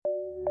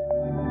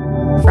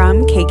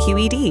from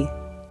KQED.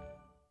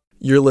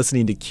 You're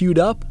listening to Queued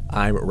Up.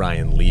 I'm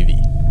Ryan Levy.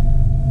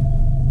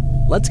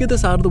 Let's get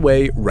this out of the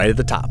way right at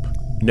the top.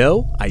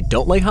 No, I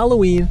don't like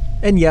Halloween,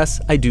 and yes,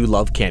 I do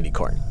love candy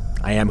corn.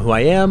 I am who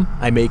I am.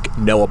 I make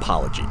no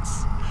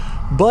apologies.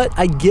 But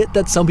I get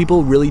that some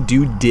people really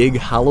do dig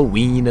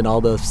Halloween and all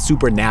the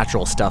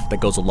supernatural stuff that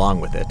goes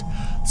along with it.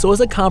 So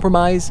as a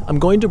compromise, I'm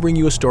going to bring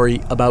you a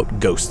story about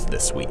ghosts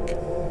this week.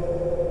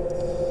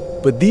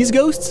 But these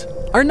ghosts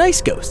are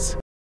nice ghosts.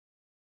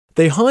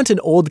 They haunt an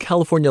old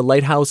California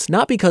lighthouse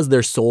not because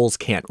their souls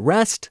can't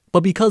rest, but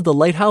because the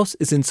lighthouse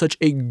is in such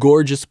a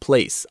gorgeous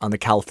place on the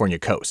California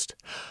coast.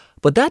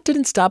 But that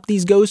didn't stop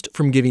these ghosts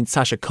from giving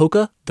Sasha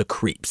Khokha the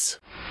creeps.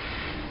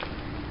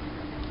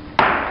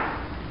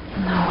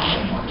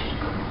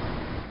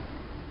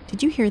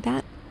 Did you hear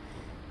that?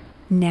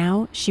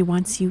 Now she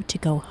wants you to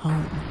go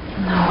home.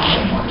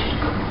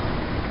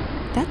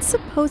 That's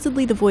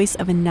supposedly the voice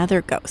of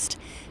another ghost.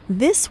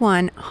 This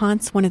one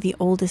haunts one of the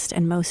oldest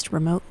and most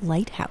remote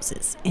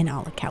lighthouses in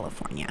all of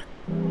California.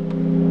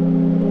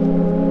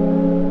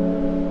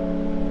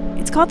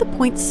 It's called the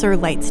Point Sur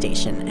Light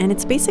Station, and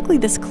it's basically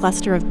this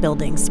cluster of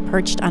buildings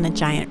perched on a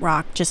giant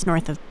rock just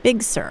north of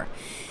Big Sur.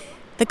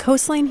 The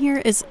coastline here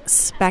is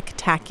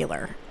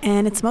spectacular,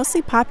 and it's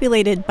mostly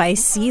populated by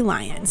sea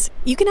lions.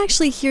 You can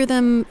actually hear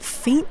them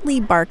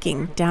faintly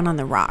barking down on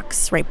the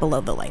rocks right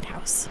below the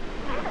lighthouse.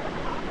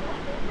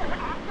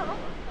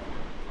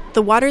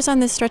 The waters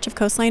on this stretch of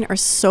coastline are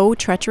so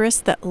treacherous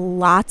that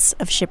lots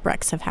of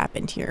shipwrecks have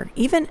happened here,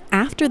 even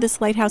after this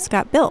lighthouse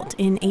got built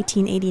in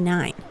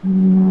 1889.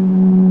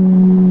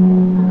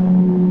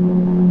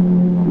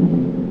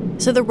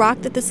 So the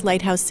rock that this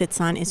lighthouse sits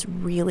on is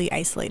really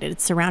isolated.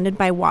 It's surrounded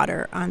by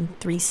water on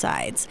 3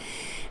 sides.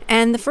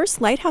 And the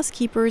first lighthouse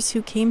keepers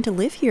who came to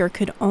live here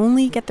could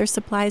only get their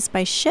supplies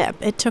by ship.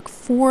 It took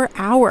 4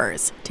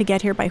 hours to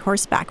get here by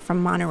horseback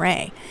from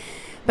Monterey.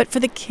 But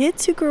for the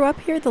kids who grew up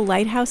here, the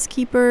lighthouse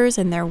keepers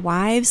and their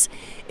wives,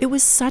 it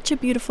was such a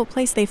beautiful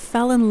place. They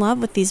fell in love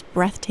with these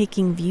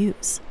breathtaking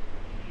views.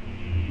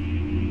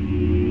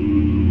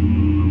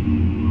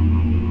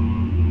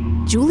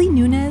 Julie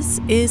Nunez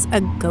is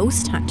a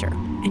ghost hunter,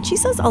 and she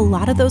says a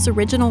lot of those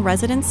original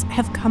residents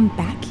have come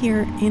back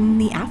here in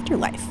the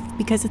afterlife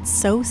because it's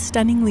so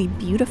stunningly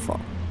beautiful.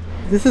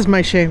 This is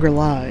my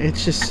Shangri-La.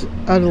 It's just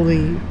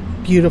utterly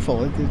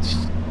beautiful.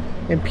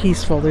 And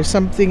peaceful. There's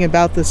something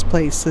about this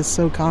place that's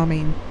so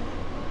calming.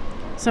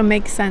 So it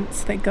makes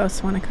sense that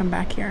ghosts want to come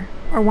back here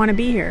or want to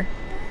be here.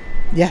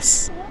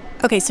 Yes.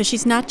 Okay, so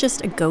she's not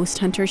just a ghost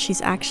hunter, she's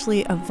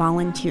actually a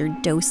volunteer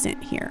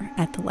docent here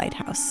at the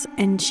lighthouse.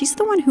 And she's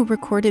the one who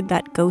recorded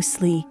that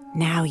ghostly,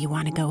 "Now you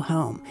want to go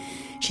home."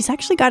 She's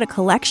actually got a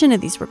collection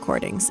of these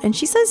recordings, and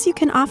she says you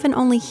can often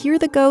only hear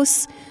the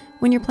ghosts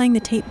when you're playing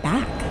the tape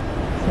back.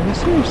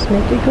 Listeners,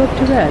 make it go up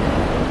to red.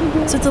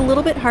 So it's a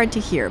little bit hard to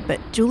hear, but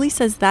Julie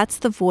says that's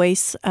the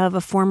voice of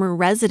a former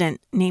resident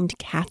named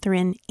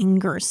Catherine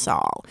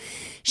Ingersoll.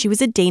 She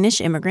was a Danish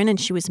immigrant, and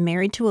she was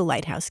married to a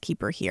lighthouse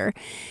keeper here.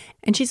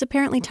 And she's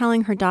apparently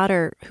telling her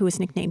daughter, who is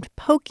nicknamed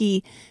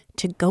Pokey,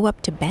 to go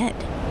up to bed.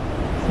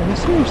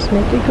 Listeners,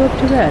 make it go up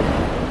to red.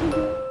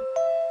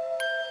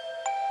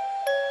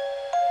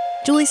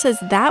 Julie says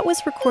that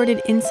was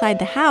recorded inside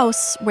the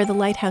house where the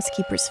lighthouse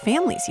keepers'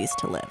 families used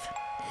to live.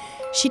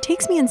 She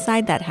takes me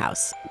inside that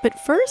house, but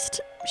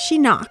first she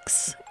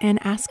knocks and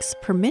asks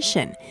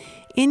permission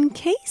in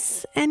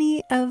case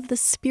any of the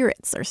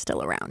spirits are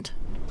still around.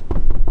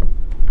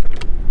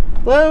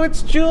 Hello,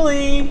 it's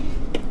Julie.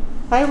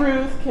 Hi,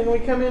 Ruth. Can we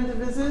come in to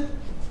visit?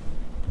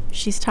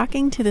 She's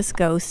talking to this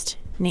ghost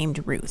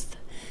named Ruth.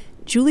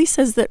 Julie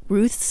says that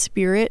Ruth's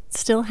spirit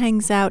still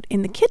hangs out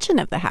in the kitchen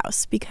of the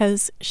house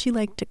because she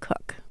liked to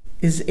cook.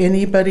 Is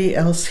anybody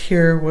else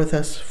here with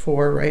us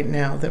for right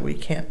now that we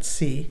can't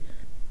see?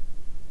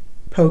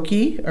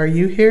 Pokey, are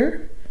you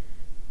here?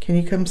 Can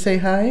you come say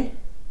hi?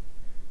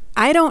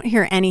 I don't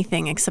hear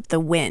anything except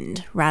the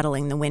wind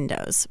rattling the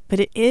windows, but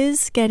it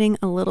is getting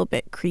a little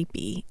bit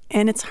creepy.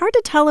 And it's hard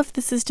to tell if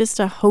this is just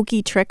a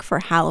hokey trick for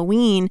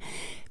Halloween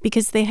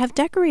because they have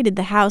decorated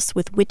the house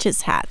with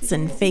witches' hats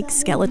and fake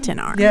skeleton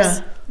arms.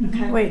 Yeah.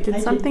 Okay. Wait,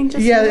 did something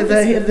just Yeah, move?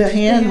 the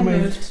hand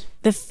moved.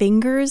 The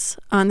fingers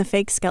on the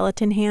fake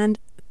skeleton hand,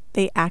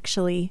 they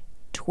actually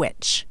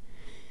twitch.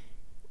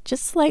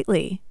 Just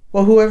slightly.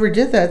 Well, whoever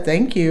did that,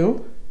 thank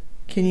you.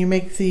 Can you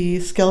make the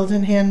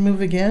skeleton hand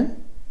move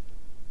again?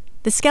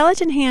 The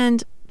skeleton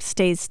hand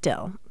stays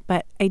still,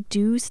 but I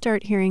do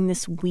start hearing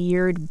this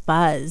weird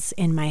buzz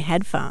in my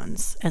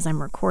headphones as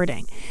I'm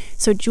recording.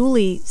 So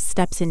Julie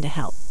steps in to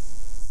help.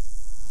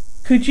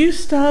 Could you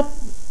stop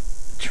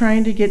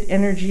trying to get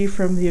energy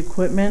from the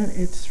equipment?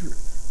 It's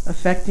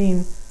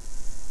affecting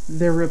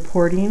their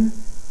reporting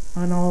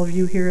on all of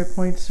you here at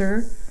Point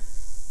Sur.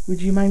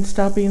 Would you mind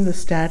stopping the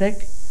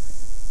static?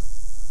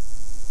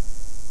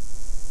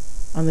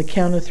 On the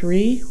count of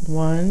 3,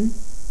 1,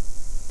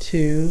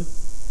 2,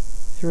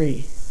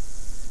 3.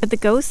 But the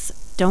ghosts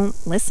don't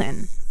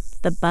listen.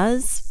 The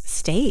buzz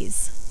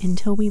stays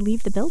until we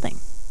leave the building.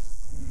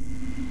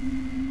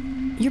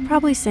 You're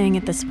probably saying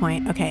at this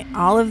point, okay,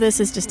 all of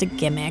this is just a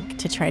gimmick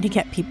to try to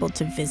get people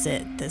to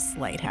visit this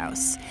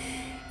lighthouse.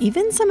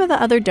 Even some of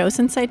the other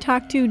docents I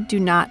talked to do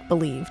not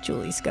believe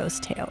Julie's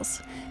ghost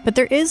tales. But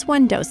there is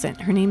one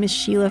docent, her name is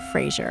Sheila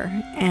Fraser,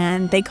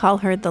 and they call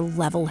her the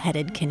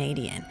level-headed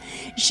Canadian.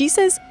 She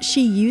says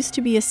she used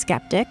to be a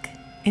skeptic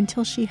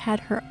until she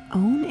had her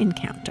own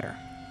encounter.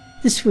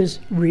 This was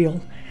real.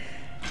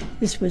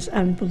 This was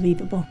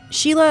unbelievable.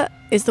 Sheila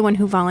is the one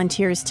who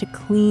volunteers to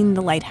clean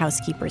the lighthouse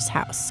keeper's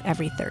house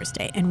every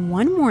Thursday. And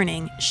one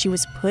morning, she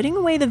was putting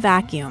away the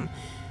vacuum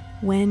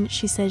when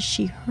she says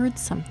she heard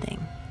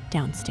something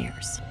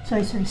downstairs. So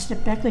I sort of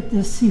stepped back like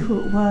this to see who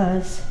it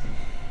was.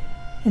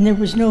 And there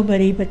was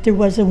nobody, but there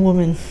was a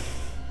woman.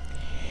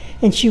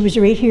 And she was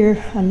right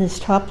here on this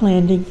top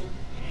landing.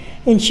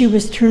 And she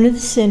was turn of the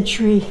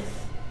century,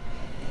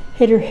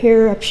 had her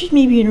hair up. She's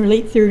maybe in her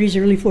late 30s,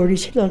 early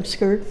 40s, long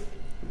skirt.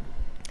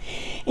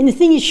 And the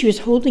thing is, she was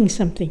holding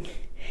something.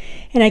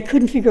 And I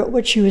couldn't figure out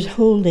what she was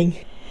holding.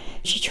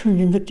 She turned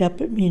and looked up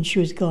at me and she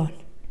was gone.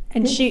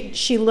 And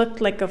she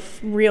looked like a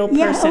real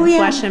person, yeah.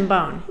 flesh and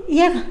bone.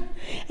 Yeah,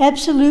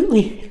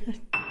 absolutely.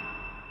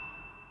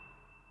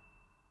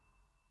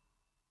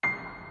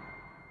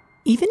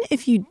 Even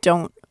if you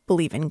don't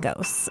believe in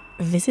ghosts,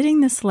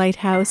 visiting this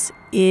lighthouse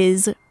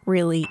is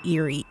really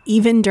eerie,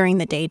 even during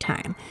the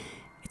daytime.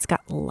 It's got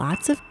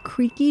lots of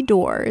creaky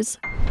doors.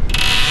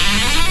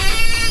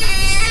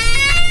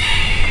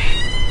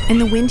 And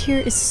the wind here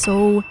is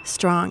so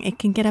strong, it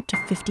can get up to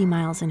 50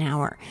 miles an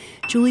hour.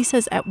 Julie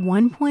says at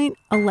one point,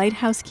 a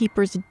lighthouse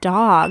keeper's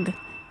dog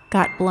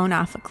got blown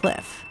off a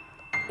cliff.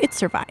 It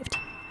survived.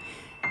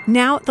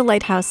 Now the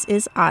lighthouse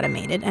is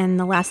automated, and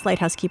the last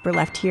lighthouse keeper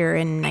left here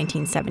in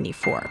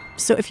 1974.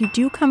 So if you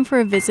do come for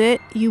a visit,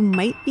 you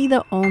might be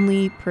the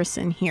only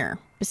person here,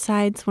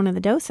 besides one of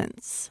the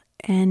docents,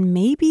 and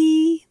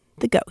maybe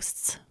the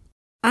ghosts.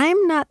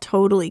 I'm not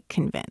totally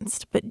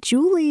convinced, but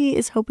Julie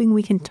is hoping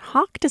we can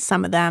talk to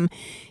some of them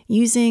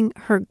using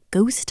her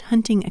ghost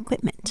hunting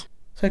equipment.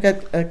 So I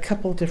got a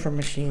couple different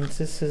machines.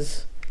 This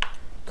is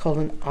called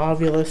an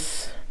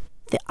Ovilus.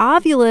 The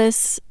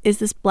Ovilus is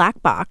this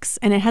black box,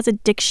 and it has a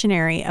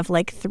dictionary of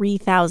like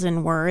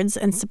 3,000 words,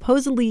 and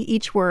supposedly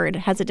each word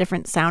has a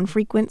different sound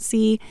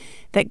frequency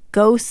that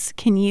ghosts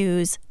can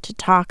use to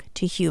talk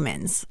to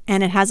humans.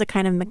 And it has a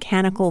kind of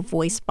mechanical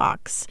voice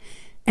box.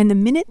 And the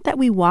minute that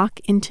we walk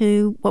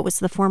into what was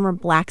the former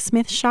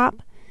blacksmith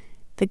shop,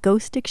 the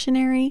ghost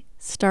dictionary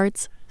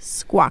starts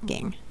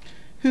squawking.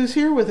 Who's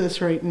here with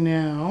us right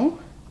now?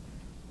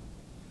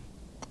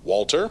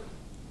 Walter?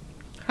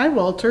 Hi,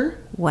 Walter.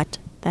 What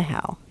the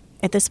hell?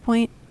 At this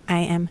point, I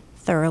am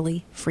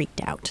thoroughly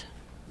freaked out.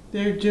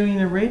 They're doing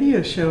a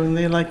radio show and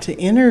they like to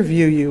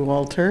interview you,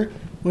 Walter.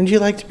 Wouldn't you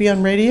like to be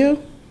on radio?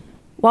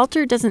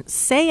 Walter doesn't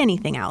say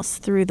anything else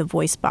through the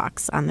voice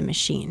box on the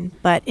machine,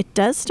 but it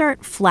does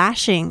start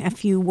flashing a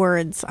few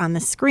words on the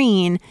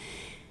screen.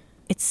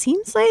 It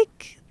seems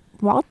like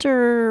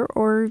Walter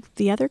or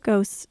the other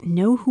ghosts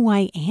know who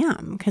I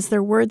am, because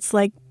they're words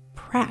like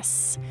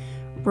press,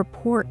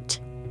 report,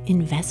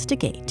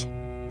 investigate,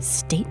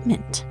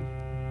 statement,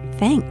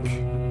 thank.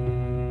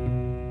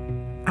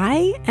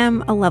 I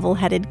am a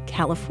level-headed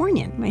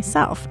Californian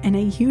myself, and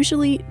I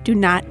usually do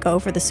not go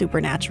for the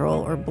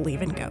supernatural or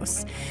believe in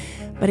ghosts.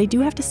 But I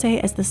do have to say,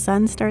 as the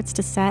sun starts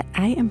to set,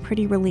 I am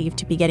pretty relieved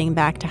to be getting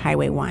back to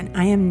Highway 1.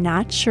 I am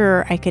not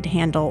sure I could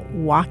handle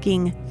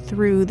walking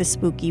through the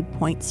spooky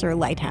Point Sur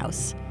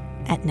Lighthouse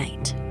at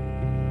night.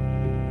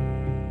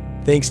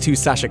 Thanks to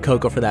Sasha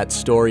Coco for that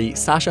story.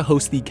 Sasha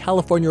hosts the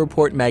California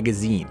Report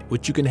magazine,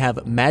 which you can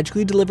have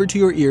magically delivered to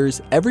your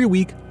ears every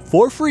week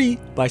for free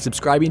by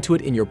subscribing to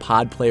it in your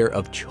pod player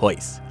of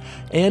choice.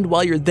 And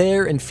while you're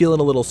there and feeling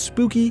a little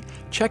spooky,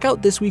 check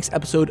out this week's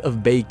episode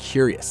of Bay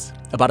Curious,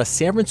 about a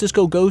San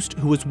Francisco ghost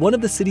who was one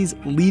of the city's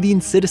leading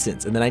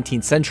citizens in the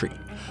 19th century,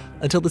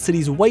 until the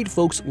city's white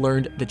folks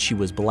learned that she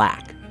was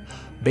black.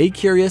 Bay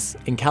Curious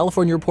and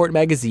California Report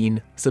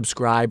magazine.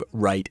 Subscribe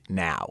right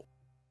now.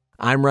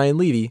 I'm Ryan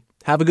Levy.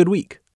 Have a good week.